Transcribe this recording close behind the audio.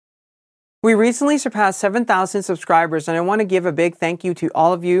We recently surpassed 7,000 subscribers, and I want to give a big thank you to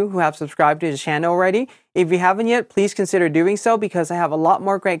all of you who have subscribed to the channel already. If you haven't yet, please consider doing so because I have a lot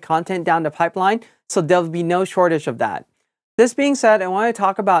more great content down the pipeline, so there'll be no shortage of that. This being said, I want to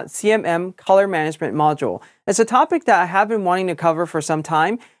talk about CMM color management module. It's a topic that I have been wanting to cover for some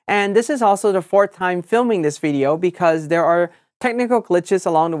time, and this is also the fourth time filming this video because there are technical glitches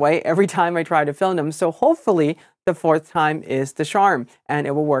along the way every time I try to film them, so hopefully the fourth time is the charm and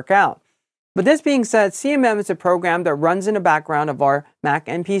it will work out. But this being said, CMM is a program that runs in the background of our Mac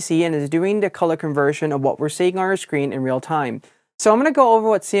and PC and is doing the color conversion of what we're seeing on our screen in real time. So I'm going to go over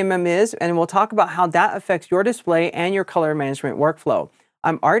what CMM is, and we'll talk about how that affects your display and your color management workflow.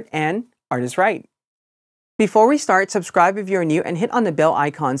 I'm Art, and ArtIsRight. Before we start, subscribe if you're new and hit on the bell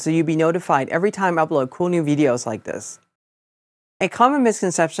icon so you'll be notified every time I upload cool new videos like this. A common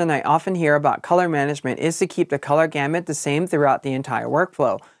misconception I often hear about color management is to keep the color gamut the same throughout the entire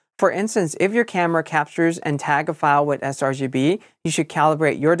workflow. For instance, if your camera captures and tags a file with sRGB, you should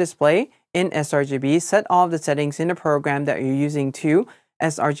calibrate your display in sRGB, set all of the settings in the program that you're using to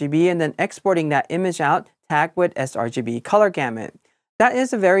sRGB, and then exporting that image out, tag with sRGB color gamut. That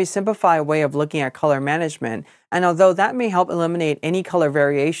is a very simplified way of looking at color management, and although that may help eliminate any color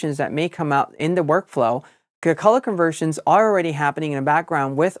variations that may come out in the workflow, the color conversions are already happening in the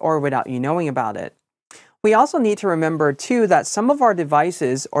background with or without you knowing about it. We also need to remember too that some of our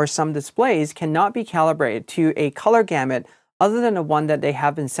devices or some displays cannot be calibrated to a color gamut other than the one that they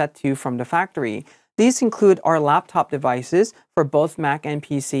have been set to from the factory. These include our laptop devices for both Mac and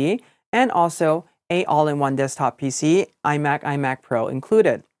PC, and also a all-in-one desktop PC, iMac Pro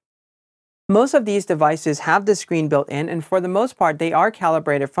included. Most of these devices have the screen built in, and for the most part they are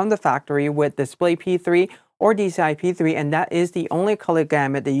calibrated from the factory with Display P3 or DCI P3, and that is the only color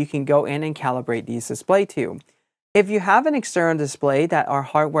gamut that you can go in and calibrate these display to. If you have an external display that are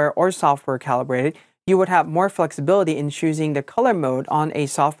hardware or software calibrated, you would have more flexibility in choosing the color mode on a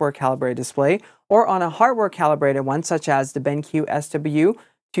software calibrated display or on a hardware calibrated one such as the BenQ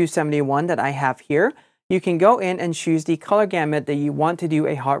SW271 that I have here. You can go in and choose the color gamut that you want to do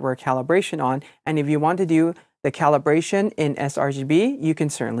a hardware calibration on, and if you want to do the calibration in sRGB, you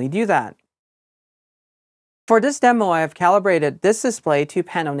can certainly do that. For this demo, I have calibrated this display to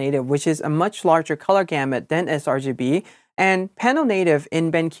panel native, which is a much larger color gamut than sRGB, and panel native in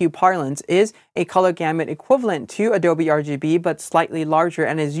BenQ parlance is a color gamut equivalent to Adobe RGB but slightly larger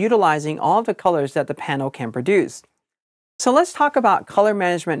and is utilizing all of the colors that the panel can produce. So let's talk about Color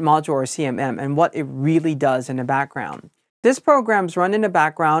Management Module or CMM and what it really does in the background. This program is run in the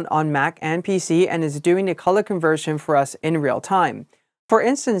background on Mac and PC and is doing the color conversion for us in real time. For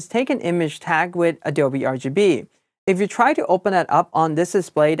instance, take an image tagged with Adobe RGB. If you try to open that up on this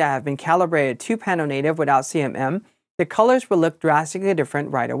display that have been calibrated to panel native without CMM, the colors will look drastically different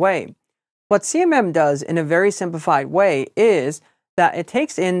right away. What CMM does in a very simplified way is that it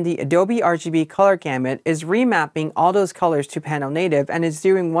takes in the Adobe RGB color gamut, is remapping all those colors to panel native, and is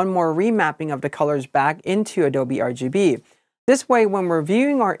doing one more remapping of the colors back into Adobe RGB. This way, when we're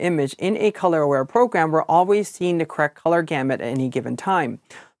viewing our image in a color-aware program, we're always seeing the correct color gamut at any given time,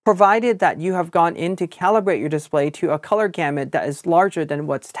 provided that you have gone in to calibrate your display to a color gamut that is larger than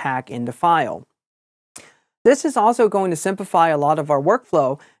what's tagged in the file. This is also going to simplify a lot of our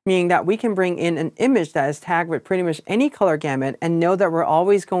workflow, meaning that we can bring in an image that is tagged with pretty much any color gamut and know that we're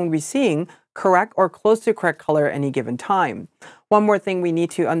always going to be seeing correct or close to correct color at any given time. One more thing we need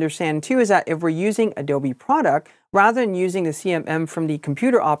to understand too is that if we're using Adobe product, rather than using the CMM from the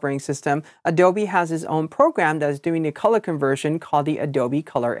computer operating system, Adobe has its own program that is doing the color conversion called the Adobe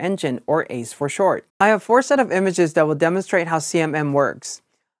Color Engine, or ACE for short. I have 4 sets of images that will demonstrate how CMM works.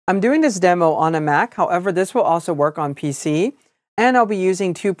 I'm doing this demo on a Mac, however this will also work on PC, and I'll be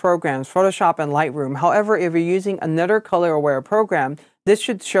using 2 programs, Photoshop and Lightroom. However, if you're using another color-aware program, this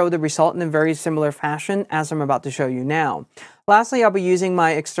should show the result in a very similar fashion as I'm about to show you now. Lastly, I'll be using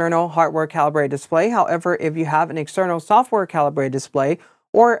my external hardware calibrated display. However, if you have an external software calibrated display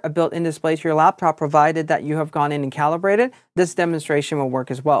or a built-in display to your laptop, provided that you have gone in and calibrated, this demonstration will work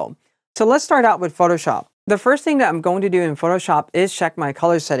as well. So let's start out with Photoshop. The first thing that I'm going to do in Photoshop is check my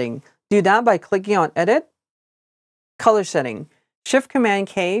color setting. Do that by clicking on Edit, Color Setting.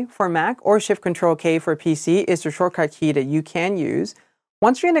 Shift-Command-K for Mac or Shift-Control-K for PC is the shortcut key that you can use.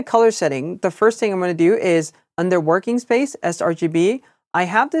 Once you're in the color setting, the first thing I'm going to do is under Working Space, sRGB, I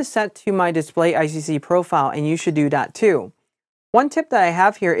have this set to my display ICC profile, and you should do that too. One tip that I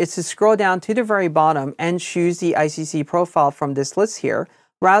have here is to scroll down to the very bottom and choose the ICC profile from this list here,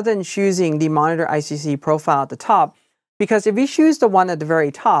 rather than choosing the monitor ICC profile at the top, Because if you choose the one at the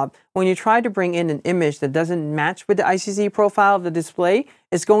very top, when you try to bring in an image that doesn't match with the ICC profile of the display,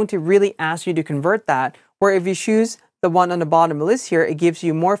 it's going to really ask you to convert that. Where if you choose the one on the bottom of the list here, it gives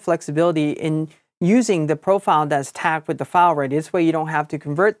you more flexibility in using the profile that's tagged with the file already. This way you don't have to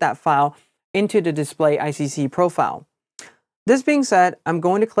convert that file into the display ICC profile. This being said, I'm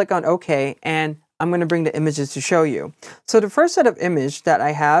going to click on OK, and I'm going to bring the images to show you. So the first set of image that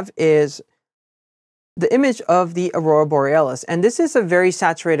I have is the image of the Aurora Borealis. And this is a very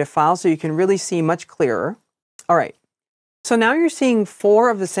saturated file, so you can really see much clearer. All right. So now you're seeing 4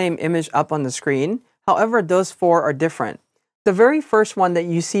 of the same image up on the screen. However, those 4 are different. The very first one that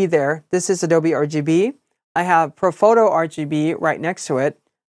you see there, this is Adobe RGB. I have ProPhoto RGB right next to it.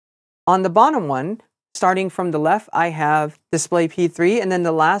 On the bottom one, starting from the left, I have Display P3, and then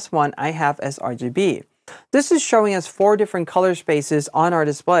the last one, I have sRGB. This is showing us 4 different color spaces on our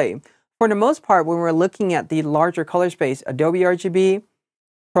display. For the most part, when we're looking at the larger color space, Adobe RGB,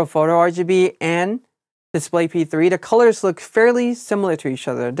 ProPhoto RGB, and Display P3, the colors look fairly similar to each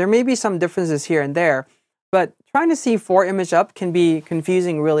other. There may be some differences here and there, but trying to see 4 images up can be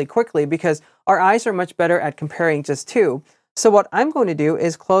confusing really quickly because our eyes are much better at comparing just 2. So what I'm going to do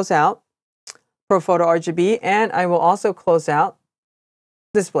is close out ProPhoto RGB, and I will also close out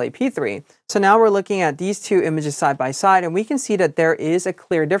Display P3. So now we're looking at these 2 images side by side, and we can see that there is a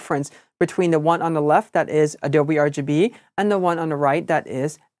clear difference between the one on the left that is Adobe RGB and the one on the right that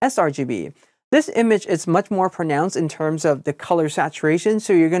is sRGB. This image is much more pronounced in terms of the color saturation,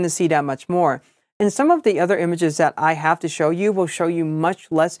 so you're going to see that much more. And some of the other images that I have to show you will show you much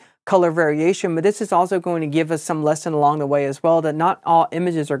less color variation, but this is also going to give us some lesson along the way as well, that not all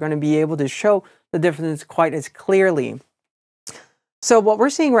images are going to be able to show the difference quite as clearly. So what we're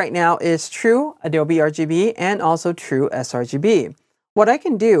seeing right now is true Adobe RGB and also true sRGB. What I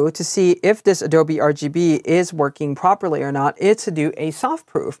can do to see if this Adobe RGB is working properly or not is to do a soft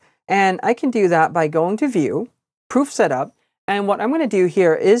proof. And I can do that by going to View, Proof Setup, and what I'm going to do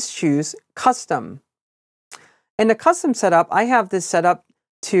here is choose Custom. In the Custom setup, I have this set up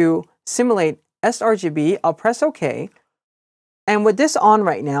to simulate sRGB. I'll press OK. And with this on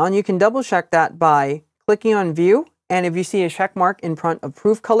right now, and you can double check that by clicking on View, and if you see a check mark in front of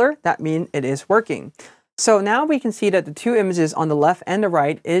Proof Color, that means it is working. So now we can see that the 2 images on the left and the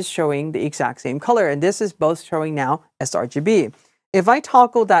right is showing the exact same color, and this is both showing now sRGB. If I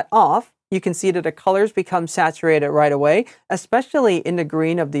toggle that off, you can see that the colors become saturated right away, especially in the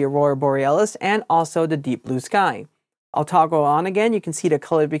green of the Aurora Borealis and also the deep blue sky. I'll toggle on again. You can see the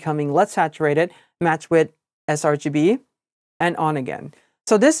color becoming less saturated, match with sRGB, and on again.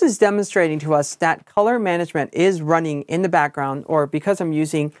 So this is demonstrating to us that color management is running in the background, or because I'm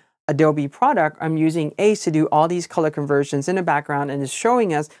using Adobe product, I'm using ACE to do all these color conversions in the background, and it's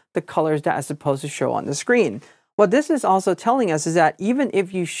showing us the colors that are supposed to show on the screen. What this is also telling us is that even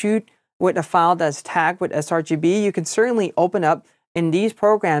if you shoot with a file that's tagged with sRGB, you can certainly open up in these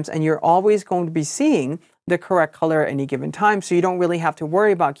programs and you're always going to be seeing the correct color at any given time, so you don't really have to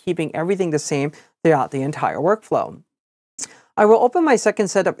worry about keeping everything the same throughout the entire workflow. I will open my second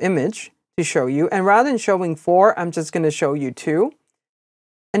setup image to show you, and rather than showing 4, I'm just going to show you 2.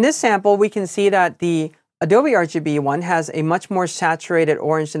 In this sample, we can see that the Adobe RGB one has a much more saturated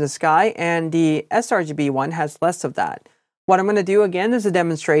orange in the sky, and the sRGB one has less of that. What I'm going to do again is a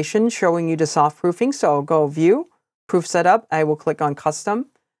demonstration showing you the soft proofing. So I'll go View, Proof Setup. I will click on Custom.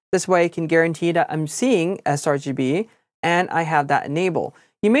 This way I can guarantee that I'm seeing sRGB and I have that enabled.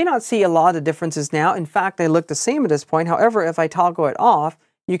 You may not see a lot of differences now. In fact, they look the same at this point. However, if I toggle it off,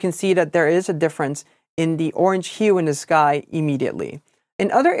 you can see that there is a difference in the orange hue in the sky immediately. In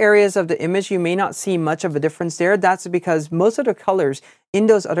other areas of the image, you may not see much of a difference there. That's because most of the colors in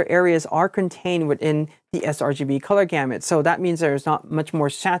those other areas are contained within the sRGB color gamut. So that means there's not much more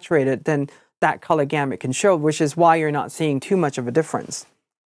saturated than that color gamut can show, which is why you're not seeing too much of a difference.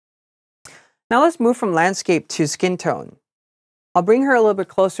 Now let's move from landscape to skin tone. I'll bring her a little bit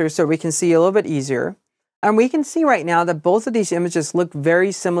closer so we can see a little bit easier. And we can see right now that both of these images look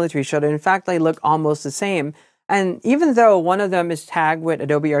very similar to each other. In fact, they look almost the same. And even though one of them is tagged with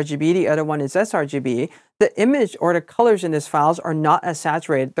Adobe RGB, the other one is sRGB, the image or the colors in these files are not as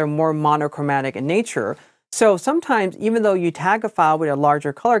saturated. They're more monochromatic in nature. So sometimes, even though you tag a file with a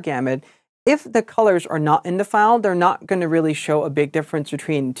larger color gamut, if the colors are not in the file, they're not going to really show a big difference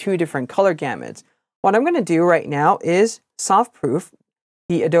between 2 different color gamuts. What I'm going to do right now is soft proof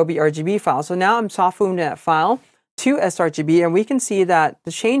the Adobe RGB file. So now I'm soft proofing that file to sRGB, and we can see that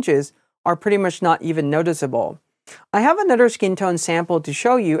the changes are pretty much not even noticeable. I have another skin tone sample to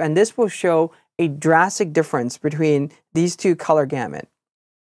show you, and this will show a drastic difference between these 2 color gamut.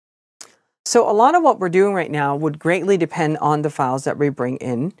 So a lot of what we're doing right now would greatly depend on the files that we bring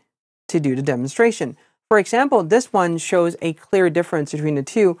in to do the demonstration. For example, this one shows a clear difference between the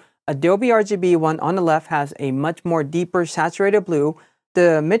two. Adobe RGB one on the left has a much more deeper saturated blue.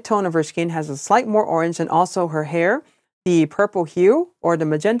 The mid-tone of her skin has a slight more orange, and also her hair, the purple hue or the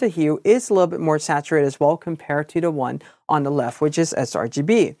magenta hue, is a little bit more saturated as well compared to the one on the left, which is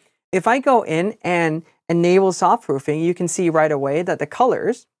sRGB. If I go in and enable soft proofing, you can see right away that the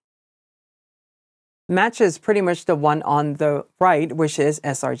colors matches pretty much the one on the right, which is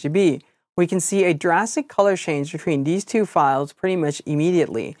sRGB. We can see a drastic color change between these two files pretty much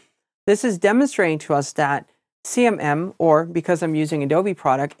immediately. This is demonstrating to us that CMM, or because I'm using Adobe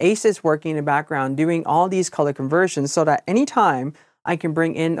product, ACE is working in the background doing all these color conversions so that anytime I can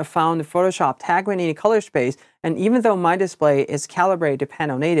bring in a file in Photoshop, tag with any color space, and even though my display is calibrated to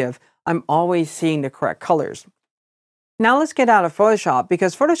panel native, I'm always seeing the correct colors. Now let's get out of Photoshop,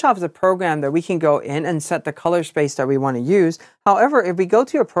 because Photoshop is a program that we can go in and set the color space that we want to use. However, if we go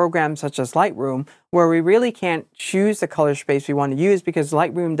to a program such as Lightroom, where we really can't choose the color space we want to use because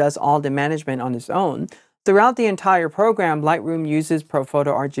Lightroom does all the management on its own, throughout the entire program, Lightroom uses ProPhoto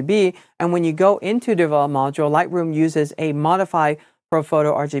RGB, and when you go into Develop module, Lightroom uses a modified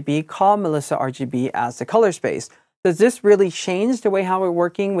ProPhoto RGB called Melissa RGB as the color space. Does this really change the way how we're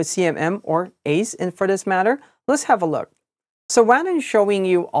working with CMM or ACE for this matter? Let's have a look. So rather than showing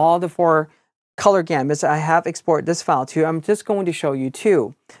you all the 4 color gamuts I have exported this file to, I'm just going to show you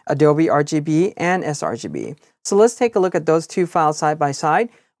 2, Adobe RGB and sRGB. So let's take a look at those 2 files side by side.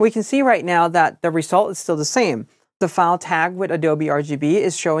 We can see right now that the result is still the same. The file tagged with Adobe RGB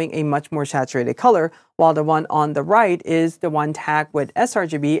is showing a much more saturated color, while the one on the right is the one tagged with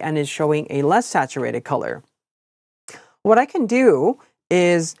sRGB and is showing a less saturated color. What I can do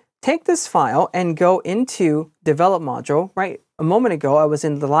is take this file and go into Develop module. Right, a moment ago I was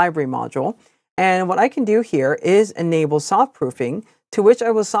in the Library module, and what I can do here is enable soft proofing, to which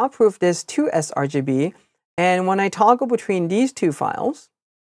I will soft proof this to sRGB, and when I toggle between these 2 files,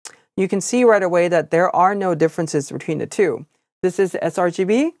 you can see right away that there are no differences between the two. This is the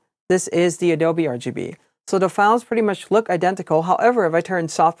sRGB, this is the Adobe RGB. So the files pretty much look identical. However, if I turn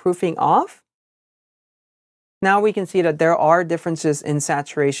soft proofing off, now we can see that there are differences in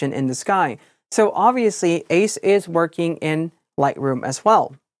saturation in the sky. So obviously, ACE is working in Lightroom as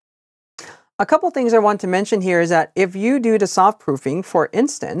well. A couple things I want to mention here is that if you do the soft proofing, for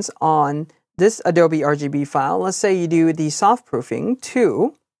instance, on this Adobe RGB file, let's say you do the soft proofing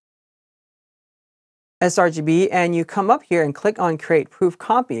to sRGB and you come up here and click on Create Proof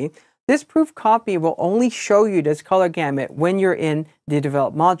Copy, this proof copy will only show you this color gamut when you're in the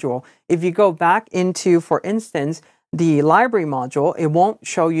Develop module. If you go back into, for instance, the Library module, it won't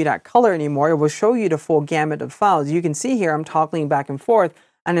show you that color anymore. It will show you the full gamut of files. You can see here I'm toggling back and forth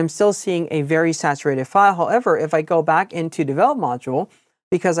and I'm still seeing a very saturated file. However, if I go back into Develop module,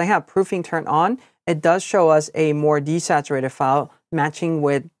 because I have proofing turned on, it does show us a more desaturated file matching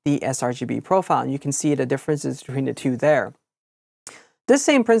with the sRGB profile. And you can see the differences between the two there. This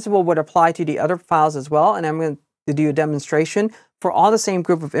same principle would apply to the other files as well, and I'm going to do a demonstration for all the same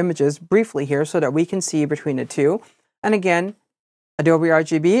group of images briefly here so that we can see between the two. And again, Adobe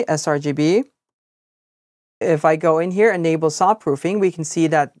RGB, sRGB. If I go in here, enable soft proofing, we can see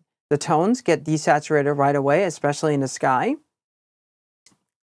that the tones get desaturated right away, especially in the sky.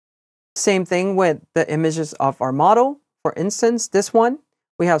 Same thing with the images of our model. For instance, this one,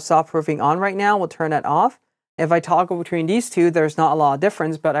 we have soft proofing on right now. We'll turn that off. If I toggle between these two, there's not a lot of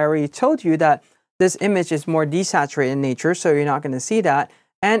difference, but I already told you that this image is more desaturated in nature, so you're not going to see that.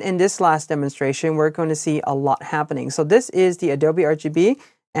 And in this last demonstration, we're going to see a lot happening. So this is the Adobe RGB,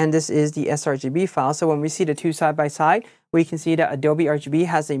 and this is the sRGB file. So when we see the two side by side, we can see that Adobe RGB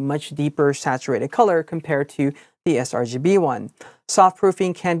has a much deeper saturated color compared to the sRGB one. Soft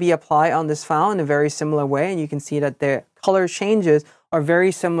proofing can be applied on this file in a very similar way, and you can see that the color changes are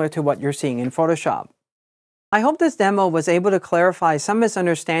very similar to what you're seeing in Photoshop. I hope this demo was able to clarify some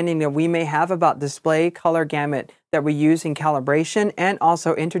misunderstanding that we may have about display color gamut that we use in calibration, and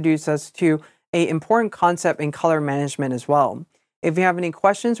also introduce us to an important concept in color management as well. If you have any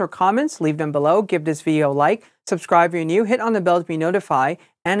questions or comments, leave them below, give this video a like, subscribe if you're new, hit on the bell to be notified,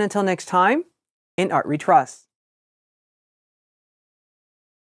 and until next time, in Art We Trust.